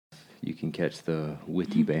you can catch the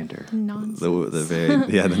witty banter. Nonsense.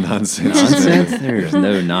 The nonsense. Nonsense? There's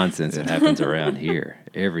no nonsense that happens around here.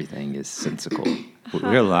 Everything is sensical.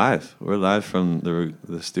 We're live. We're live from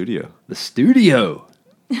the studio. The studio.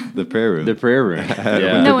 The prayer room. The prayer room.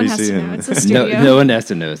 Yeah. No one has to know. It's a studio. No one has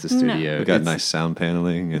to know it's a studio. We got nice sound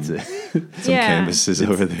paneling and some Yeah. canvases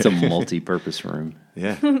over there. It's a multi-purpose room.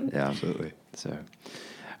 Yeah, Yeah. absolutely. So, all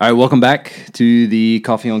right, welcome back to the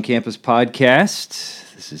Coffee on Campus podcast.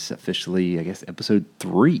 This is officially, I guess, episode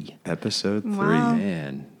 3. Episode 3. Wow.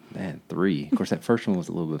 Man, 3. Of course, that first one was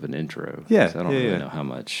a little bit of an intro. Yeah, So I don't yeah, really yeah. know how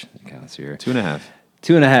much it counts here. 2.5.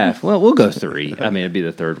 2.5. Well, we'll go 3. I mean, it'd be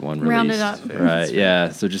the third one released. Round it up. Right, yeah.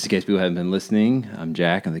 So just in case people haven't been listening, I'm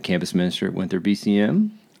Jack. I'm the campus minister at Winthrop BCM.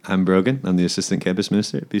 I'm Brogan. I'm the assistant campus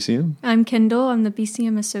minister at BCM. I'm Kendall. I'm the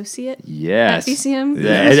BCM associate. Yes. At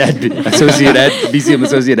BCM. Associate at BCM,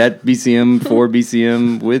 associate at BCM, for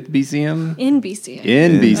BCM, with BCM. In BCM.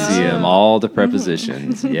 In BCM, all the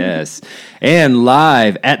prepositions, yes. And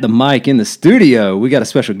live at the mic in the studio, we got a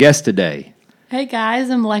special guest today. Hey guys,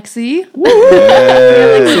 I'm Lexi.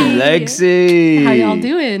 Lexi. How y'all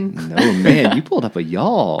doing? No, man, you pulled up a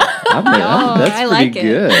y'all. That's I pretty like it.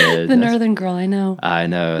 good. The northern girl, I know. I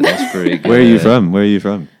know, that's pretty good. Where are you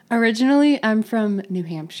from? Originally, I'm from New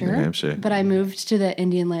Hampshire. New Hampshire. But I moved to the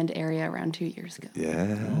Indian Land area around 2 years ago.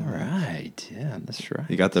 Yeah. All right, yeah, that's right.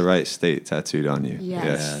 You got the right state tattooed on you.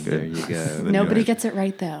 Yes. Yeah, there you go. Then Nobody you're- gets it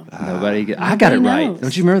right, though. I got it right. knows.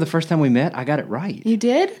 Don't you remember the first time we met? I got it right. You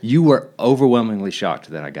did? You were overwhelmingly shocked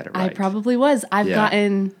that I got it I right. probably was. I've Yeah.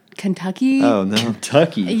 gotten Kentucky. Oh, no.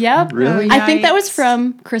 Kentucky. Yep. Really? I think that was Yikes.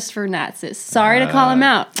 from Christopher Natzis. Sorry to call him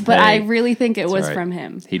out, but I hey, really think it was all right. from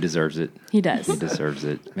him. He deserves it. He does. He deserves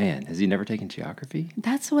it. Man, has he never taken geography?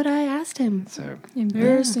 That's what I asked him. So,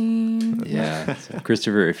 Embarrassing. yeah. So,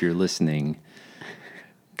 Christopher, if you're listening,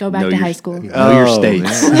 Go back know to your- high school. know your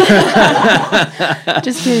states.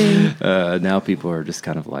 Just kidding. Now people are just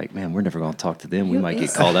kind of like, man, we're never going to talk to them. We Who might get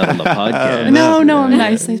is called out on the podcast. No, I'm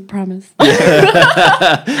nice. I promise.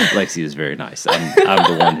 Lexi is very nice.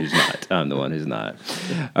 I'm the one who's not. I'm the one who's not.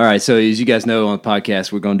 All right. So as you guys know on the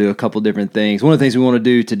podcast, we're going to do a couple different things. One of the things we want to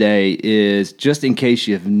do today is just in case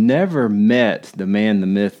you've never met the man, the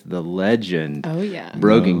myth, the legend, Oh, yeah.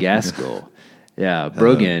 Brogan Gaskell. Yeah,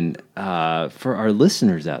 Brogan, for our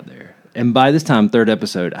listeners out there. And by this time, third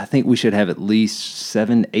episode, I think we should have at least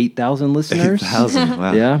 8,000 listeners. 8,000.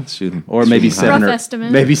 Wow. Yeah, Shooting. or maybe Shooting high. seven, Rough or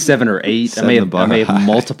estimate. maybe 7 or 8. Set I may the have bar high.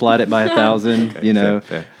 multiplied it by 1,000. Okay, you know,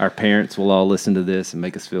 fair. our parents will all listen to this and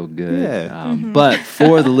make us feel good. Yeah. But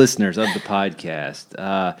for the listeners of the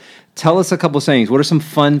podcast, tell us a couple of things. What are some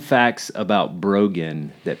fun facts about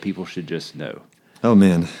Brogan that people should just know? Oh,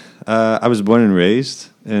 man. I was born and raised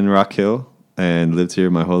in Rock Hill and lived here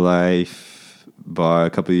my whole life, bar a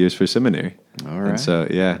couple of years for seminary. All right. And so,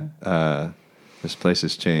 this place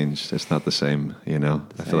has changed. It's not the same, you know.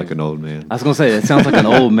 I feel like an old man. I was going to say, that sounds like an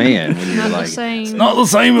old man when you're Not the like, same. it's not the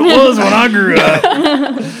same it was when I grew up.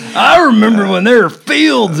 I remember when there were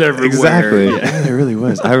fields everywhere. Exactly. Yeah. Yeah, there really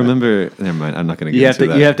was. I remember. Never mind. I'm not going to You get have into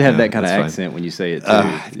to that. you have to have No, that kind of that's fine. accent when you say it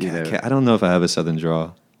too. You know. I don't know if I have a southern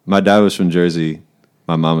drawl. My dad was from Jersey.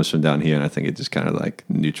 My mom was from down here, and I think it just kind of like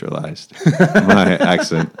neutralized my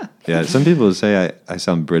accent. Yeah, some people say I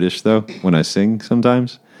sound British though when I sing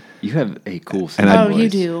sometimes, You have a cool And singing I- Oh, you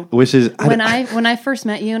voice. do. which is When I first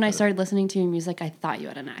met you and I started listening to your music, I thought you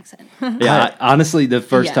had an accent. Yeah, honestly, the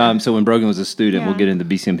first Yeah. time. So when Brogan was a student, we'll Yeah. get into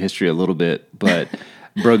BCM history a little bit, but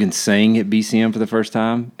Brogan sang at BCM for the first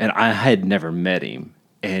time, and I had never met him.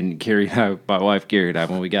 And Carrie, my wife Carrie, and I,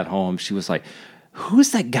 when we got home, she was like, "Who's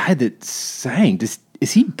that guy that sang?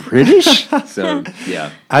 Is he British?" So yeah,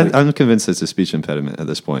 I'm convinced it's a speech impediment at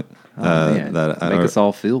this point. man. That Make us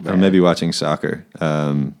all feel bad. Or maybe watching soccer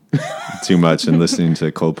too much and listening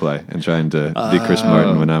to Coldplay and trying to be Chris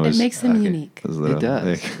Martin when I was. It makes him unique. was little. It does.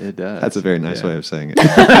 Like, It does. That's a very nice Yeah. way of saying it.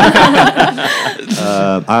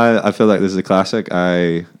 I feel like this is a classic.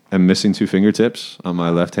 I am missing 2 fingertips on my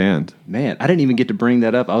left hand. Man, I didn't even get to bring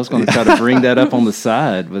that up. I was going to try to bring that up on the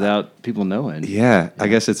side without people knowing. Yeah, I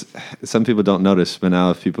guess it's some people don't notice, but now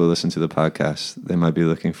if people listen to the podcast, they might be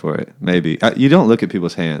looking for it. Maybe you don't look at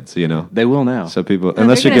people's hands, you know. They will now. So people, No,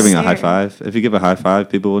 unless they're you're gonna giving a high stare. five, if you give a high five,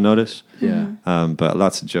 people will notice. Yeah. But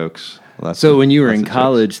lots of jokes. So when you were in lots of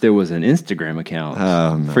college, there was an Instagram account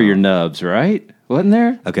Oh, no. for your nubs, right? Wasn't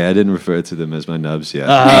there? jokes. Okay, I didn't refer to them as my nubs yet.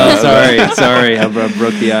 Sorry, I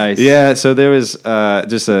broke the ice. Yeah, so there was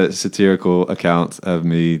just a satirical account of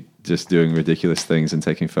me just doing ridiculous things and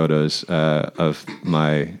taking photos of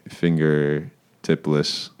my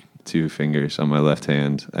fingertipless 2 fingers on my left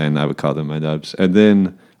hand, and I would call them my nubs. And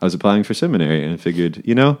then I was applying for seminary and figured,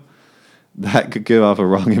 that could give off a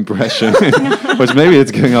wrong impression, which maybe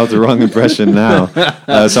it's giving off the wrong impression now.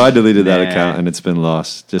 So I deleted that account, and it's been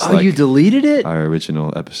lost. Just Oh, you deleted it? our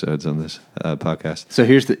original episodes on this podcast. So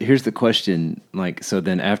here's the question. Like, so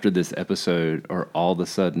then after this episode, or all of a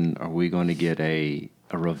sudden, are we going to get a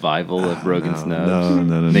revival of Brogan's Nubs?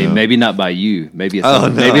 No. Maybe not by you. Maybe no.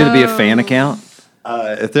 maybe it'll be a fan account.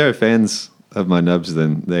 If there are fans of my nubs,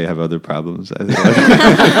 then they have other problems. I think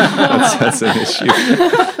that's an issue.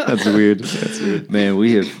 That's weird. Man,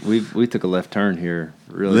 we took a left turn here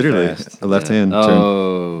really Literally, fast. a left-hand turn.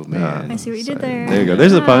 Oh man. I see what you did there. There you go.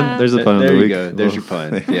 There's the pun. There's the pun of There the you week. go. There's Oh. your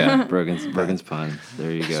pun. Yeah, Brogan's pun.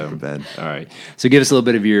 There you go. Super bad. All right. So give us a little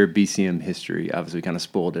bit of your BCM history. Obviously, we kind of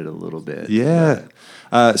spoiled it a little bit. Yeah.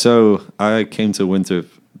 So I came to Winthrop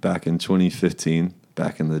back in 2015,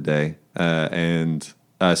 back in the day, and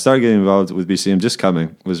started getting involved with BCM. Just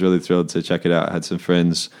coming, was really thrilled to check it out. I had some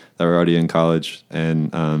friends that were already in college,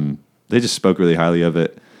 and they just spoke really highly of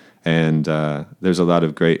it. And there's a lot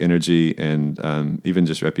of great energy and even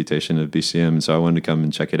just reputation of BCM. So I wanted to come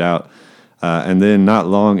and check it out. And then not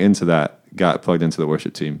long into that, got plugged into the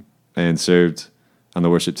worship team and served on the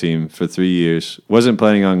worship team for 3 years. Wasn't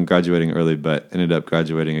planning on graduating early, but ended up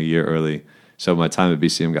graduating a year early. So my time at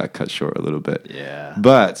BCM got cut short a little bit. Yeah.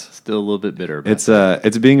 But Still a little bit bitter. About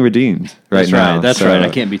it's being redeemed right That's now. right. That's right. I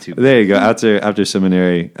can't be too. There you go. After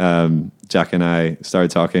seminary, Jack and I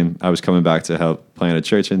started talking. I was coming back to help plant a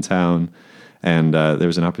church in town, and there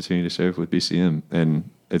was an opportunity to serve with BCM, and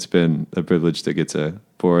it's been a privilege to get to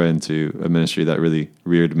pour into a ministry that really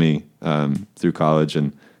reared me through college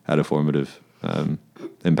and had a formative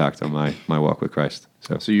impact on my walk with Christ.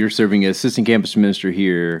 So you're serving as assistant campus minister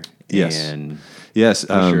here. Yes. And Yes,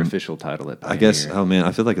 what's your official title at Pioneer? I guess. Oh man,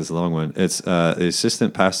 I feel like it's a long one. It's the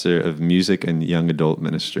assistant pastor of music and young adult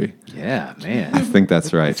ministry. Yeah, man. I think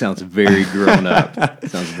that's right. It sounds very grown up.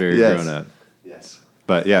 Yes. Grown up. Yes,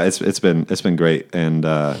 but yeah, it's been great, and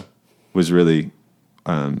was really,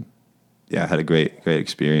 had a great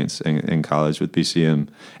experience in college with BCM.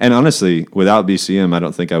 And honestly, without BCM, I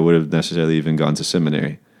don't think I would have necessarily even gone to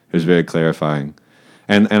seminary. It was very clarifying.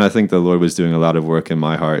 And I think the Lord was doing a lot of work in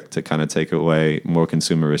my heart to kind of take away more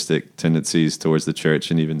consumeristic tendencies towards the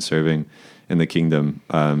church and even serving in the kingdom.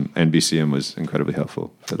 And BCM was incredibly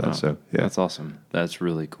helpful for that. Oh, So yeah, that's awesome. That's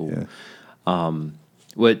really cool. Yeah.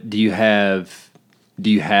 What do you have? Do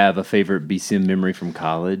you have a favorite BCM memory from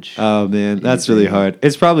college? Oh man, that's really hard.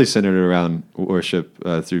 It's probably centered around worship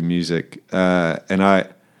through music.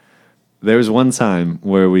 There was one time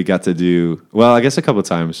where we got to do, well, I guess a couple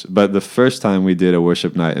times, but the first time we did a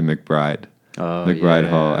worship night in McBride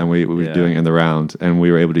Hall, and we were doing it in the round, and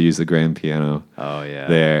we were able to use the grand piano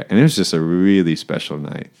there, and it was just a really special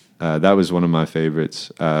night. That was one of my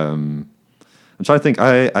favorites. I'm trying to think.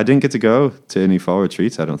 I didn't get to go to any fall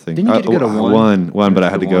retreats. I don't think. Didn't you get to go to one? But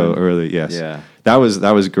I had to go early. Yes. Yeah. That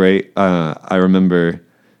was great. I remember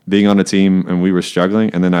being on a team and we were struggling,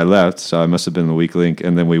 and then I left, so I must have been the weak link,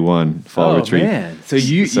 and then we won fall retreat. Man. So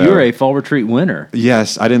you're a fall retreat winner.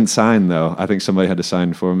 Yes, I didn't sign though. I think somebody had to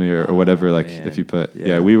sign for me or whatever. Like man. if you put,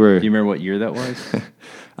 we were. Do you remember what year that was?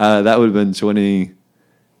 That would have been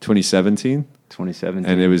 2017.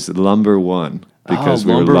 2017. And it was Lumber One because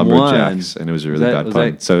we were Lumber lumberjacks, One. and it was a really bad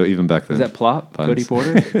pun. So even back then, Was that Plop? puns. Cody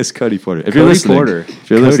Porter? It's Cody Porter. If Cody you're listening, Porter. if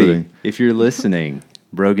you're Cody, listening, if you're listening,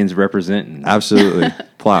 Brogan's representing. absolutely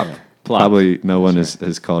Plop. Plop. Probably no one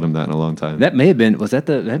has called him that in a long time. That may have been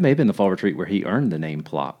the fall retreat where he earned the name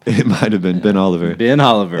Plop. It might have been Ben Oliver. Ben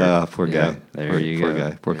Oliver. Poor Yeah, guy. there you go. Poor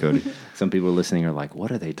guy. Poor Cody. Some people listening are like,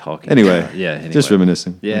 "What are they talking Anyway, about?" Anyway. just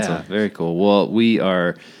reminiscing. That's Yeah, all. very cool. Well, we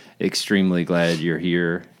are extremely glad you're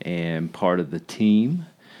here and part of the team.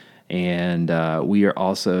 And we are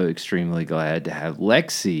also extremely glad to have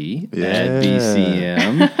Lexi at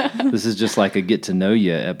BCM. This is just like a get to know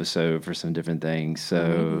you episode for some different things.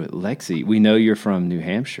 So, Lexi, we know you're from New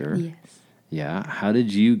Hampshire. Yes. Yeah. How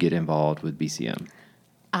did you get involved with BCM?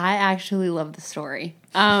 I actually love the story.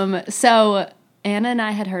 So Anna and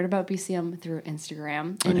I had heard about BCM through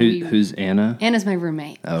Instagram. And Who's Anna? Anna's my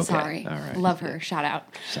roommate. Okay. Sorry. All right. Love her. Shout out.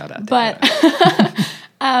 Shout out to But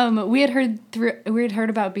Anna. we had heard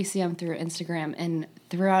about BCM through Instagram, and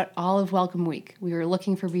throughout all of Welcome Week, we were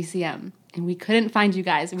looking for BCM, and we couldn't find you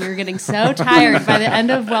guys. We were getting so tired by the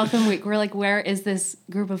end of Welcome Week. We're like, where is this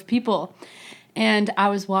group of people? And I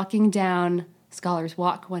was walking down Scholars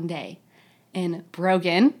Walk one day, and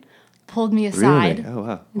Brogan pulled me aside. Really? Oh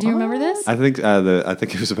wow. Do you remember this? I think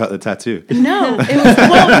it was about the tattoo. No, it was,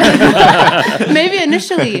 well, maybe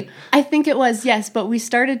initially. I think it was, yes, but we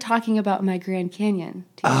started talking about my Grand Canyon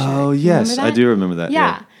t-shirt. Oh You yes, remember I that? do remember that.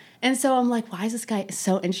 Yeah. And so I'm like, why is this guy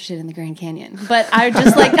so interested in the Grand Canyon? But I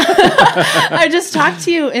just like, I just talked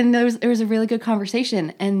to you, and there was a really good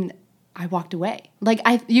conversation, and I walked away. Like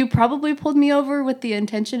you probably pulled me over with the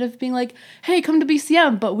intention of being like, hey, come to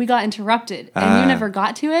BCM, but we got interrupted, and you never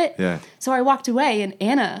got to it. Yeah. So I walked away, and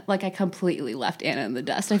Anna, like I completely left Anna in the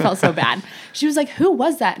dust. I felt so bad. She was like, who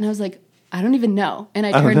was that? And I was like, I don't even know. And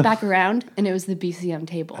I turned back around, and it was the BCM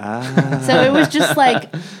table. So it was just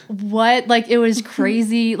like, what? Like, it was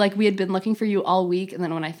crazy. Like, we had been looking for you all week, and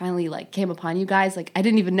then when I finally, like, came upon you guys, like, I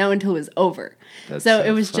didn't even know until it was over. That's so so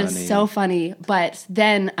it was funny. just so funny. But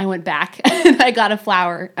then I went back, and I got a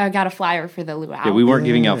flyer for the luau. Yeah, we weren't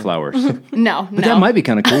giving out flowers. But No. that might be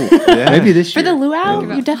kind of cool. Maybe this For year. the luau?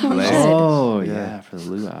 You definitely should. Oh, yeah, for the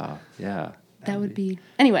luau. Yeah. That would be...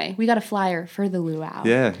 Anyway, we got a flyer for the luau.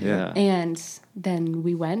 Yeah. And then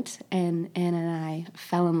we went, and Anna and I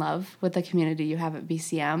fell in love with the community you have at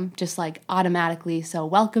BCM, just like automatically so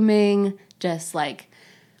welcoming, just like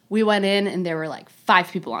we went in and there were like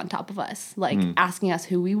 5 people on top of us, like asking us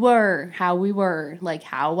who we were, how we were, like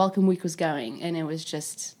how Welcome Week was going. And it was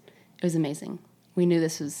amazing. We knew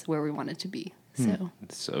this was where we wanted to be. So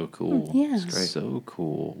It's so cool. Yeah. It's great. So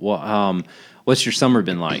cool. Well, what's your summer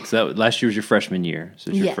been like? So last year was your freshman year. So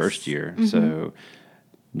it's your Yes. first year. So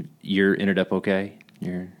you ended up okay?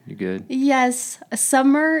 You're good? yes,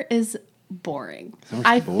 summer is boring. Summer's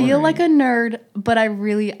I boring. feel like a nerd, but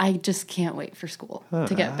I just can't wait for school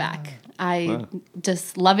to get back. I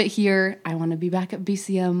just love it here. I want to be back at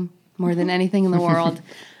BCM more than anything in the world.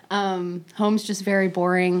 Home's just very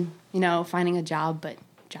boring, finding a job, but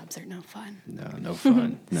jobs are no fun. No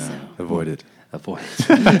fun. No. Avoid it. Avoid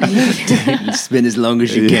it. You spend as long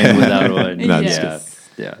as you can without one. No, I'm yeah. just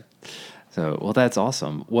Yeah. So, well, that's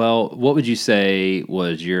awesome. Well, what would you say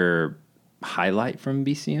was your highlight from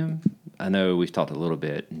BCM? I know we've talked a little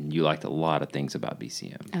bit, and you liked a lot of things about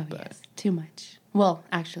BCM. Oh, but yes. Too much. Well,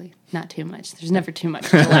 actually, not too much. There's never too much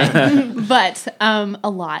to like. But a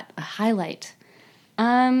lot. A highlight.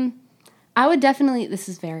 I would definitely, this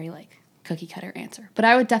is very like cookie cutter answer, but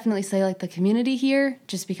I would definitely say like the community here,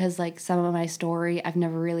 just because like some of my story, I've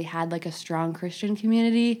never really had like a strong Christian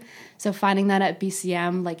community. So finding that at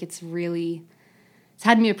BCM, like it's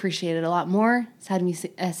had me appreciate it a lot more. It's had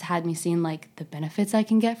me seeing like the benefits I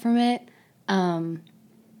can get from it.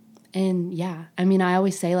 And yeah, I mean, I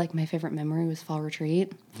always say like my favorite memory was fall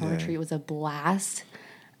retreat. Fall retreat was a blast.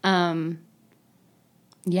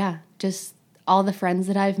 Yeah, just all the friends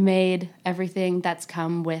that I've made, everything that's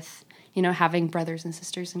come with, having brothers and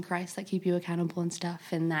sisters in Christ that keep you accountable and stuff,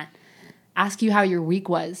 and that ask you how your week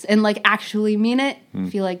was and like actually mean it. I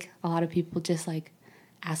feel like a lot of people just like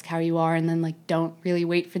ask how you are and then like don't really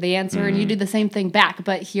wait for the answer, and you do the same thing back.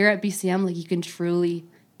 But here at BCM, like you can truly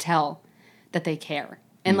tell that they care.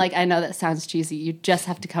 And like, I know that sounds cheesy. You just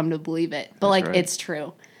have to come to believe it. But like, right. it's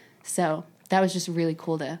true. So that was just really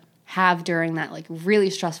cool to have during that like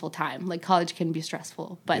really stressful time. Like college can be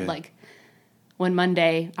stressful, but like when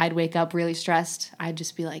Monday I'd wake up really stressed, I'd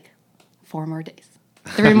just be like, 4 more days,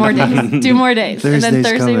 3 more days, 2 more days. And then Thursday's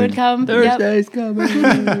Thursday coming. would come. Thursday's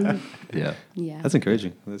coming. Yeah. Yeah. That's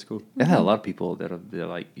encouraging. That's cool. I had a lot of people they're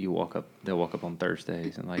like, they'll walk up on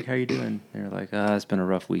Thursdays and like, how you doing? They're like, it's been a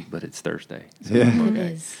rough week, but it's Thursday. So Yeah. I'm It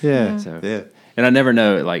okay. is. Yeah. So, Yeah. and I never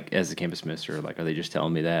know, like, as a campus minister, like, are they just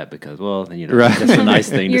telling me that because, well, then, Right. that's a nice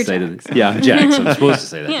thing to You're say Jax. to, I'm Jax. I'm supposed to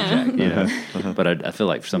say that Yeah. to Jack, But I feel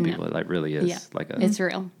like for some people, it like really is Yeah. like a, It's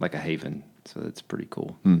real. like a haven. So it's pretty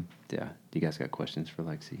cool. Yeah. You guys got questions for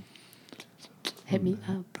Lexi? Hit me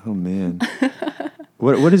up. Oh man.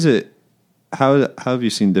 What is it? How have you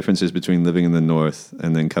seen differences between living in the north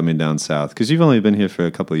and then coming down south? Because you've only been here for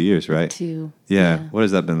a couple of years, right? 2. Yeah. What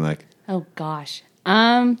has that been like? Oh gosh.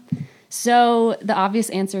 So the obvious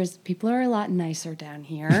answer is people are a lot nicer down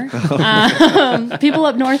here. People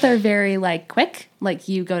up north are very like quick. Like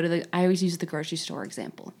you go to I always use the grocery store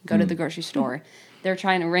example. Go to the grocery store. They're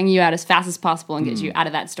trying to wring you out as fast as possible and get you out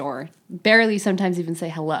of that store. Barely sometimes even say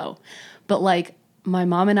hello. But like my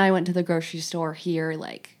mom and I went to the grocery store here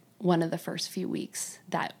like one of the first few weeks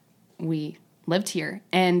that we lived here.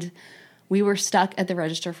 And we were stuck at the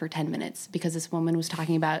register for 10 minutes because this woman was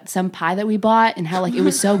talking about some pie that we bought and how like it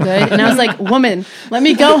was so good. And I was like, woman, let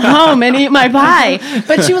me go home and eat my pie.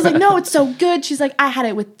 But she was like, no, it's so good. She's like, I had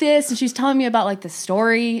it with this. And she's telling me about like the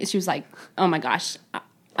story. She was like, oh my gosh.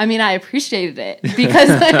 I mean, I appreciated it because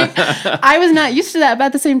like I was not used to that. But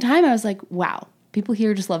at the same time, I was like, wow, people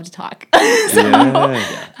here just love to talk. That's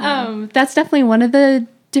definitely one of the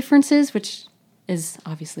differences, which is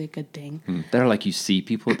obviously a good thing. That are like you see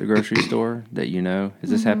people at the grocery store that you know. Has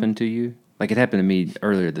this happened to you? Like it happened to me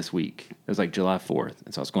earlier this week. It was like July 4th.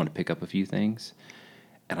 And so I was going to pick up a few things.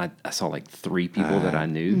 and I saw like 3 people that I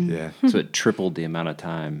knew. Yeah. So it tripled the amount of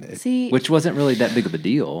time, See- which wasn't really that big of a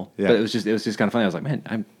deal. Yeah. But it was just kind of funny. I was like,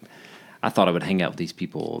 man, I thought I would hang out with these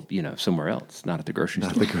people, somewhere else, not at the grocery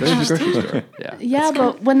store. Store. Yeah. Yeah,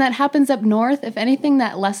 but when that happens up north, if anything,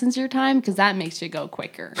 that lessens your time because that makes you go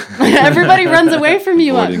quicker. Everybody runs away from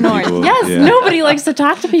you Avoiding up north. people, Yes, yeah. nobody likes to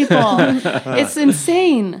talk to people. It's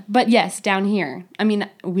insane. But yes, down here, I mean,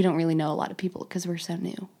 we don't really know a lot of people because we're so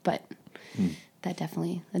new, but that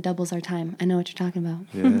doubles our time. I know what you're talking about.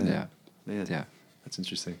 Yeah. Yeah. That's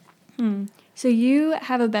interesting. So you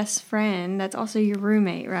have a best friend that's also your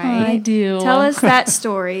roommate, right? I do. Tell us that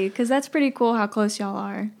story, because that's pretty cool how close y'all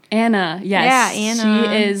are. Anna, yes. Yeah, Anna.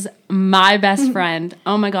 She is my best friend.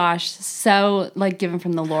 Oh my gosh. So given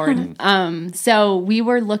from the Lord. So we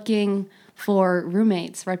were looking for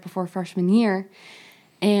roommates right before freshman year.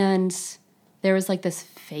 And there was this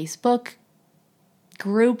Facebook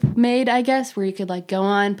group made, I guess, where you could go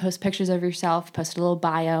on, post pictures of yourself, post a little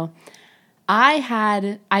bio.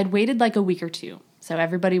 I'd waited a week or 2. So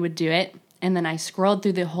everybody would do it. And then I scrolled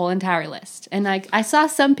through the whole entire list. And I saw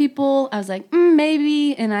some people, I was like,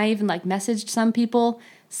 maybe. And I even messaged some people.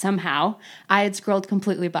 Somehow, I had scrolled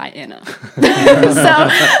completely by Anna. So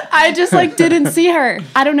I just didn't see her.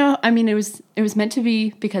 I don't know. I mean, it was meant to be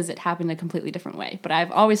because it happened a completely different way. But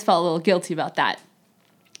I've always felt a little guilty about that.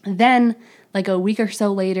 And then, a week or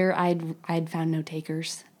so later, I'd found no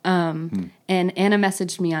takers. And Anna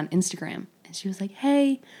messaged me on Instagram. And she was like,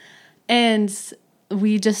 hey. And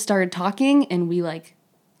we just started talking, and we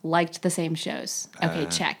liked the same shows. Okay,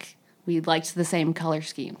 check. We liked the same color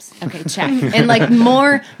schemes. Okay, check. And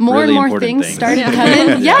more Really and more important things things. started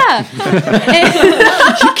coming. Yeah.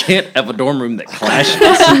 You can't have a dorm room that clashes.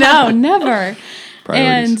 No, never.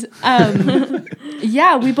 Priorities.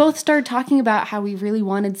 And we both started talking about how we really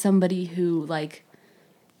wanted somebody who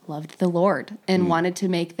loved the Lord and wanted to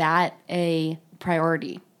make that a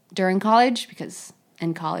priority during college, because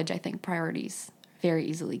in college I think priorities very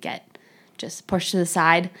easily get just pushed to the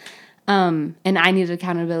side. And I needed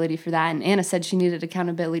accountability for that. And Anna said she needed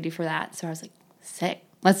accountability for that. So I was like, sick.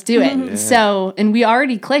 Let's do it. Yeah. So, and we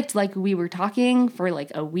already clicked. We were talking for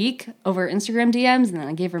a week over Instagram DMs. And then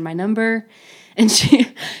I gave her my number. And she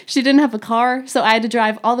didn't have a car. So I had to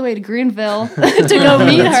drive all the way to Greenville to go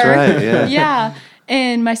meet That's her. right, yeah. Yeah.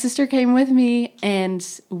 And my sister came with me. And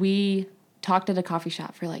we talked at a coffee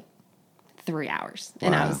shop for 3 hours.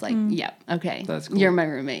 And I Wow. was like, yep, okay. That's cool. You're my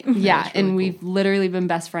roommate. Yeah. really And cool. we've literally been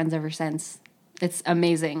best friends ever since. It's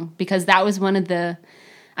amazing because that was one of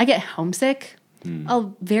I get homesick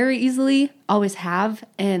very easily, always have.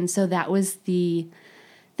 And so that was the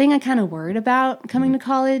thing I kind of worried about coming to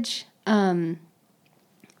college. And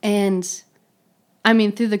I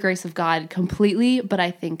mean, through the grace of God completely, but I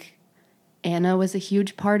think Anna was a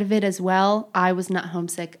huge part of it as well. I was not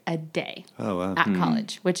homesick a day Oh, wow. at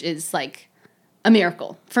college, which is a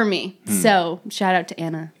miracle for me. So shout out to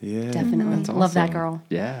Anna. Yeah. Definitely. That's Love that awesome. girl.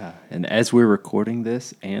 Yeah. And as we're recording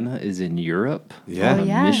this, Anna is in Europe Yeah. on a Oh,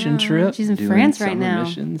 yeah. mission trip. She's in doing France right summer now.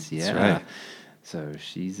 Missions. Yeah. right. So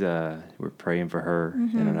she's we're praying for her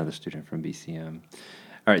and another student from BCM.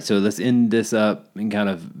 All right, so let's end this up and kind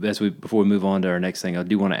of before we move on to our next thing, I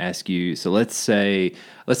do want to ask you. So let's say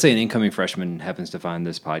an incoming freshman happens to find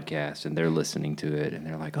this podcast and they're listening to it and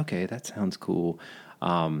they're like, okay, that sounds cool.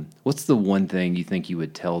 What's the one thing you think you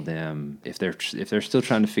would tell them if they're still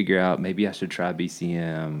trying to figure out, maybe I should try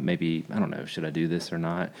BCM, maybe I don't know, should I do this or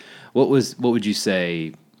not? What would you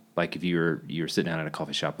say, if you were sitting down at a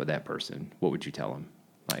coffee shop with that person? What would you tell them?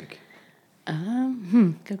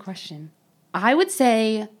 Good question. I would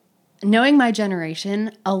say, knowing my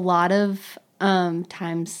generation, a lot of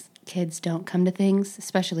times kids don't come to things,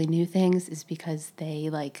 especially new things, is because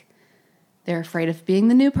they're afraid of being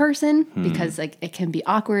the new person because it can be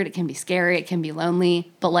awkward, it can be scary, it can be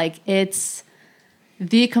lonely, but it's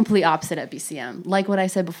the complete opposite at BCM. Like what I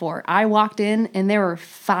said before, I walked in and there were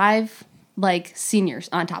 5 seniors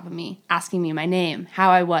on top of me asking me my name, how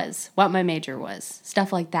I was, what my major was,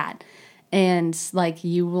 stuff like that. And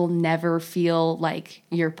you will never feel like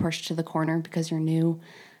you're pushed to the corner because you're new.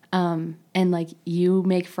 And you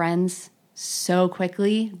make friends so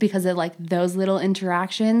quickly because of those little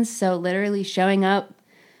interactions. So literally showing up,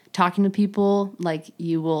 talking to people,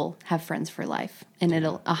 you will have friends for life and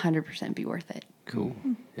it'll 100% be worth it. Cool.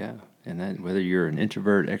 Yeah. And then whether you're an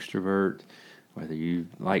introvert, extrovert, Whether you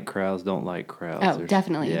like crowds, don't like crowds. Oh,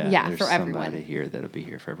 definitely. Yeah, there's for everyone. somebody here that'll be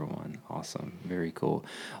here for everyone. Awesome. Very cool.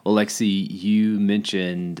 Well, Lexi, you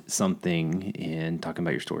mentioned something in talking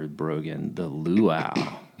about your story with Brogan, the luau,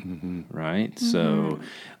 right? So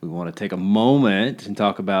we want to take a moment and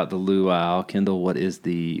talk about the luau. Kendall, what is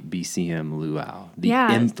the BCM luau? The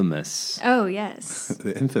Yeah. infamous Oh, yes.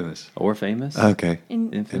 The infamous. or famous? Okay.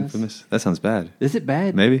 Infamous? Infamous. That sounds bad. Is it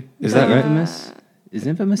bad? Maybe. Is that right? Infamous? Is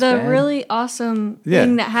infamous The bad? really awesome Yeah.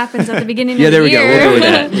 thing that happens at the beginning Yeah, of the there we year. go. We'll go with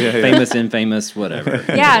that. Yeah, yeah. Famous, infamous, whatever.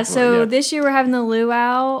 Yeah, so Yeah. this year we're having the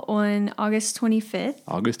luau on August 25th.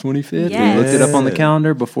 August 25th. Yes. We looked it up on the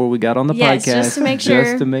calendar before we got on the Yes, podcast. just to make sure.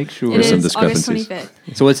 Just to make sure. It some is August discrepancies.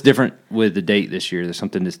 25th. So what's different with the date this year? There's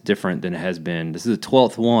something that's different than it has been. This is the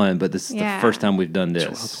 12th one, but this is Yeah. the first time we've done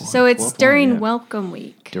this. So it's 12th one, during yeah. Welcome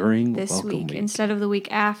Week. During this Welcome week Week. instead of the week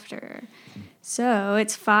after. So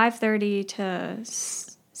it's 5:30 to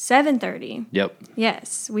 7:30. Yep.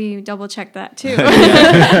 Yes, we double checked that too.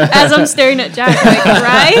 As I'm staring at Jack, like,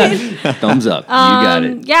 right? Thumbs up. You got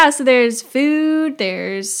it. Yeah, so there's food,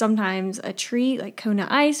 there's sometimes a treat like Kona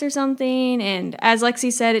Ice or something. And as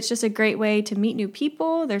Lexi said, it's just a great way to meet new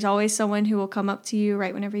people. There's always someone who will come up to you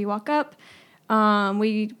right whenever you walk up.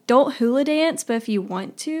 We don't hula dance, but if you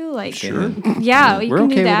want to, like, Sure. yeah, you We're can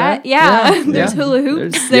okay do with that. that. Yeah, Yeah. there's Yeah. hula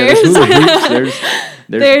hoops. There's hula hoops.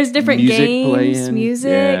 There's different music games, playing. music.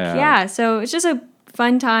 Yeah. Yeah, so it's just a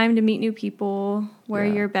fun time to meet new people. Wear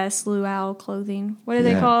Yeah. your best luau clothing. What are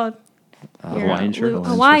they Yeah. called? Hawaiian shirt.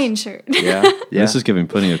 Hawaiian shirt. Yeah. Yeah. This is giving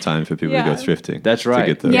plenty of time for people to Yeah. go thrifting. That's right. To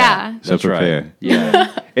get those. Yeah. So That's prepare. right.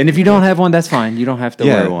 Yeah. And if you don't have one, that's fine. You don't have to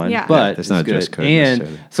Yeah. wear one. Yeah. But That's not a it's dress good. code And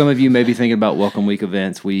necessarily. some of you may be thinking about Welcome Week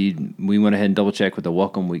events. We went ahead and double checked with the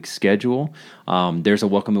Welcome Week schedule. There's a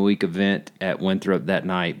Welcome Week event at Winthrop that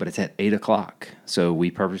night, but it's at 8:00. So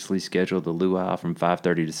we purposely scheduled the luau from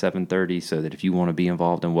 5:30 to 7:30 so that if you want to be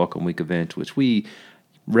involved in Welcome Week events, which we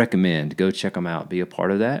recommend, go check them out, be a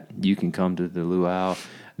part of that. You can come to the luau.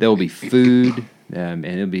 There will be food, and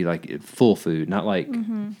it'll be like full food, not like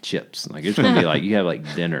chips. Like it's going to be like you have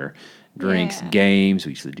like dinner, drinks, Yeah. games.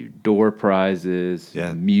 We usually do door prizes,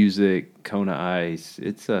 Yeah. music, Kona Ice.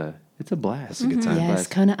 It's a blast. It's a good time. Yes,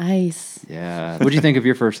 Blast. Kona Ice. Yeah. What did you think of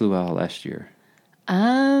your first luau last year?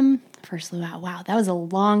 First luau. Wow, that was a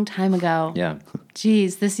long time ago. Yeah.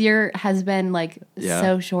 Geez, this year has been like Yeah.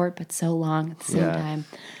 so short but so long at the same Yeah.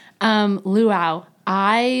 time. Luau.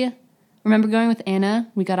 I remember going with Anna.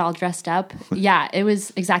 We got all dressed up. Yeah, it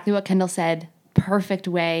was exactly what Kendall said. Perfect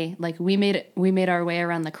way. Like we made our way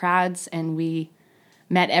around the crowds and we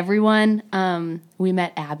met everyone. We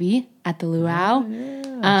met Abby at the luau.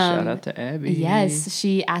 Shout out to Abby. Yes,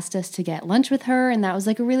 she asked us to get lunch with her, and that was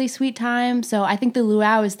like a really sweet time. So I think the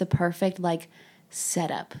luau is the perfect like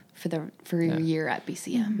setup for your year at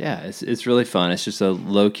BCM. Yeah, it's really fun. It's just a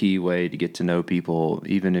low key way to get to know people,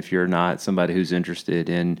 even if you're not somebody who's interested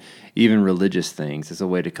in even religious things. It's a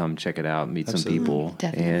way to come check it out, meet some people,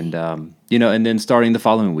 Definitely. and and then starting the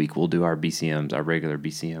following week, we'll do our BCMs, our regular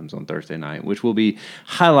BCMs on Thursday night, which we'll be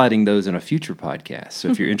highlighting those in a future podcast. So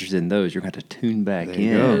if you're interested in those, you're going to have to tune back There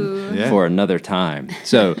you in go. Yeah. for another time.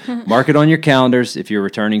 So mark it on your calendars if you're a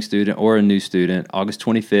returning student or a new student. August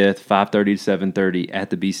 25th, 5:30 to 7:30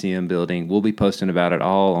 at the BCM building. We'll be posting about it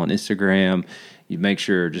all on Instagram. You make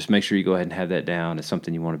sure you go ahead and have that down. It's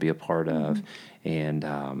something you want to be a part of. And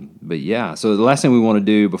but yeah, so the last thing we want to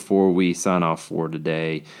do before we sign off for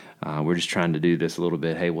today, we're just trying to do this a little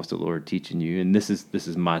bit. Hey, what's the Lord teaching you? And this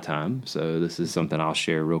is my time, so this is something I'll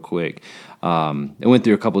share real quick. I went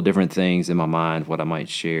through a couple of different things in my mind, what I might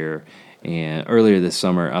share. And earlier this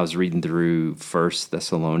summer, I was reading through 1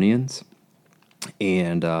 Thessalonians,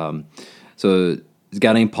 and so this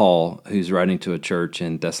guy named Paul who's writing to a church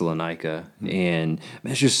in Thessalonica, and man,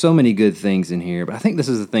 there's just so many good things in here. But I think this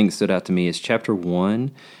is the thing that stood out to me is chapter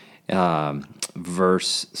 1,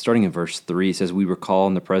 starting in verse 3. It says, "We recall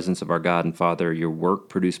in the presence of our God and Father your work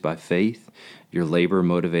produced by faith, your labor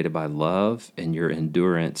motivated by love, and your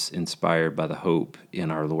endurance inspired by the hope in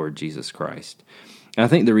our Lord Jesus Christ." And I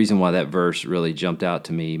think the reason why that verse really jumped out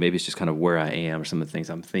to me, maybe it's just kind of where I am or some of the things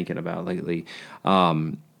I'm thinking about lately,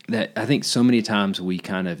 that I think so many times we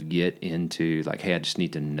kind of get into like, hey, I just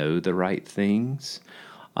need to know the right things.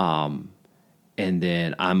 And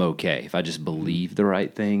then I'm okay. If I just believe the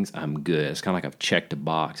right things, I'm good. It's kind of like I've checked a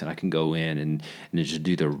box and I can go in and just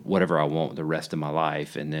do whatever I want the rest of my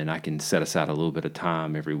life. And then I can set aside a little bit of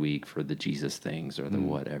time every week for the Jesus things or the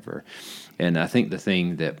whatever. And I think the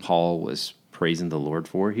thing that Paul was praising the Lord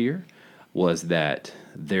for here was that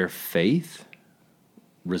their faith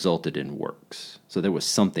resulted in works. So there was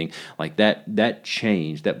something like that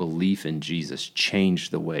change, that belief in Jesus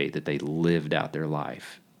changed the way that they lived out their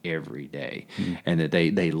life every day, and that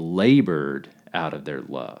they labored out of their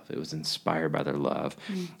love. It was inspired by their love.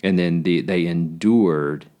 And then they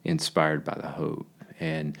endured inspired by the hope.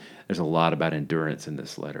 And there's a lot about endurance in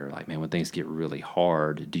this letter. Like, man, when things get really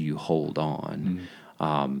hard, do you hold on?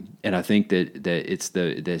 And I think that it's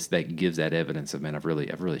that gives that evidence of, man, I've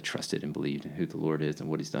really trusted and believed in who the Lord is and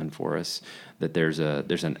what He's done for us. That there's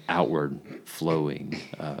an outward flowing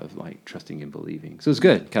of like trusting and believing. So it's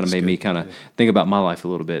good. Kind of made me kind of think about my life a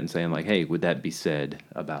little bit and saying like, hey, would that be said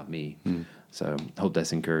about me? So hope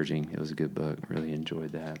that's encouraging. It was a good book. Really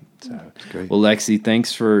enjoyed that. So, great. Well, Lexi,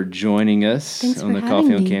 thanks for joining us Thanks on for the having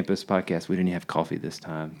Coffee on me. Campus podcast. We didn't have coffee this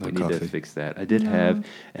time. No we need to coffee. fix that. I did have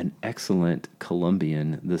an excellent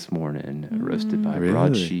Colombian this morning, roasted by Really?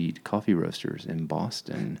 Broadsheet Coffee Roasters in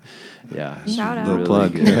Boston. Yeah, Shout out. really Little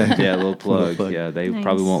plug. good. Yeah, a little plug. plug. Yeah, they Nice.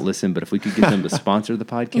 probably won't listen, but if we could get them to sponsor the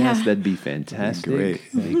podcast, Yeah. that'd be fantastic. Great.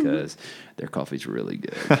 Because their coffee's really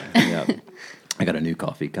good. Yeah. I got a new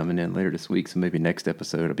coffee coming in later this week, so maybe next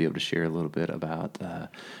episode I'll be able to share a little bit about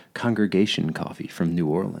Congregation Coffee from New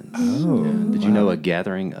Orleans. Oh, Did you know a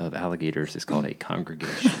gathering of alligators is called a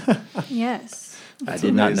congregation? Yes. I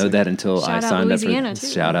did not know amazing. that until I Shout out signed Louisiana, up for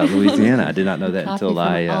too. Shout out Louisiana. I did not know that Coffee until from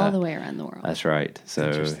I all the way around the world. That's right. So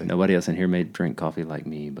Interesting. nobody else in here may drink coffee like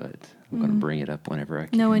me, but I'm going to bring it up whenever I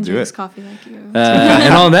can. No one Do drinks it. coffee like you.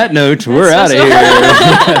 And on that note, we're out of here.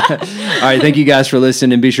 All right. Thank you guys for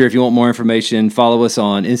listening. And be sure if you want more information, follow us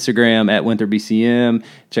on Instagram at WinthropBCM.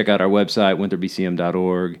 Check out our website,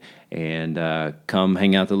 winthropbcm.org. And come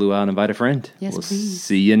hang out at the Luau and invite a friend. Yes, we'll please.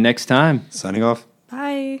 see you next time. signing off.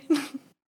 Bye.